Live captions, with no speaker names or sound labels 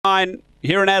Race-9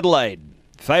 here in Adelaide.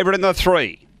 Favourite in the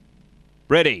 3.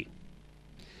 Ready.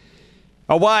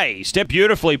 Away. Step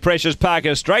beautifully, Precious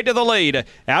Parker. Straight to the lead.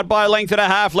 Out by a length and a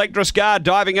half. Lectroscar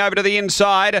diving over to the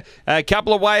inside. A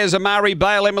couple of ways, Amari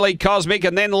Bale, Emily Cosmic,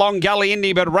 and then Long Gully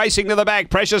Indy, but racing to the back.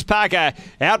 Precious Parker.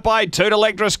 Out by 2 to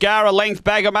Lectroscar. A length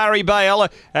back, Amari Bale.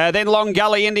 Then Long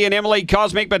Gully Indy and Emily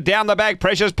Cosmic, but down the back,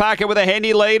 Precious Parker with a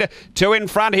handy lead. 2 in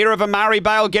front here of Amari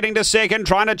Bale getting to second.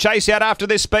 Trying to chase out after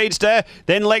this speedster.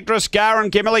 Then Lectroscar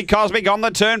and Emily Cosmic on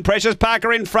the turn. Precious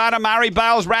Parker in front. Amari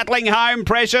Bale's rattling home.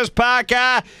 Precious Parker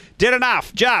did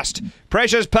enough, just.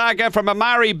 Precious Parker from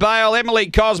Amari Bale, Emily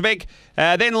Cosmic,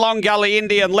 then Long Gully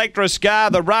Indy and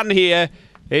Lectroscar. The run here,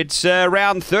 it's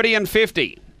around 30 and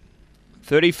 50.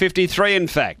 30.53 in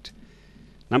fact.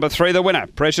 Number 3, the winner,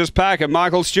 Precious Parker,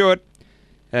 Michael Stewart,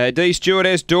 D. Stewart,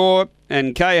 S. Dorr,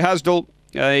 and Kay Husdell,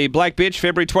 a black bitch,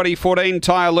 February 2014.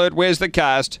 Tyre Alert, where's the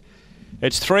cast?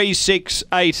 It's 3, 6,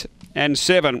 8 and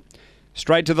 7.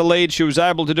 Straight to the lead. She was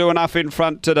able to do enough in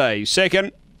front today.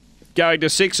 Second, going to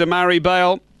 6, Amari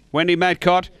Bale, Wendy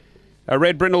Matcott, a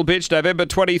Red Brindle Bitch, November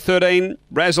 2013,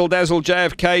 Razzle Dazzle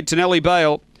JFK, Tonelli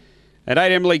Bale. At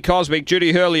 8, Emily Cosmic,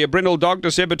 Judy Hurley, a Brindle Dog,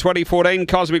 December 2014,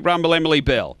 Cosmic Rumble, Emily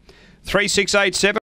Bell. 3, 6, 8, 7.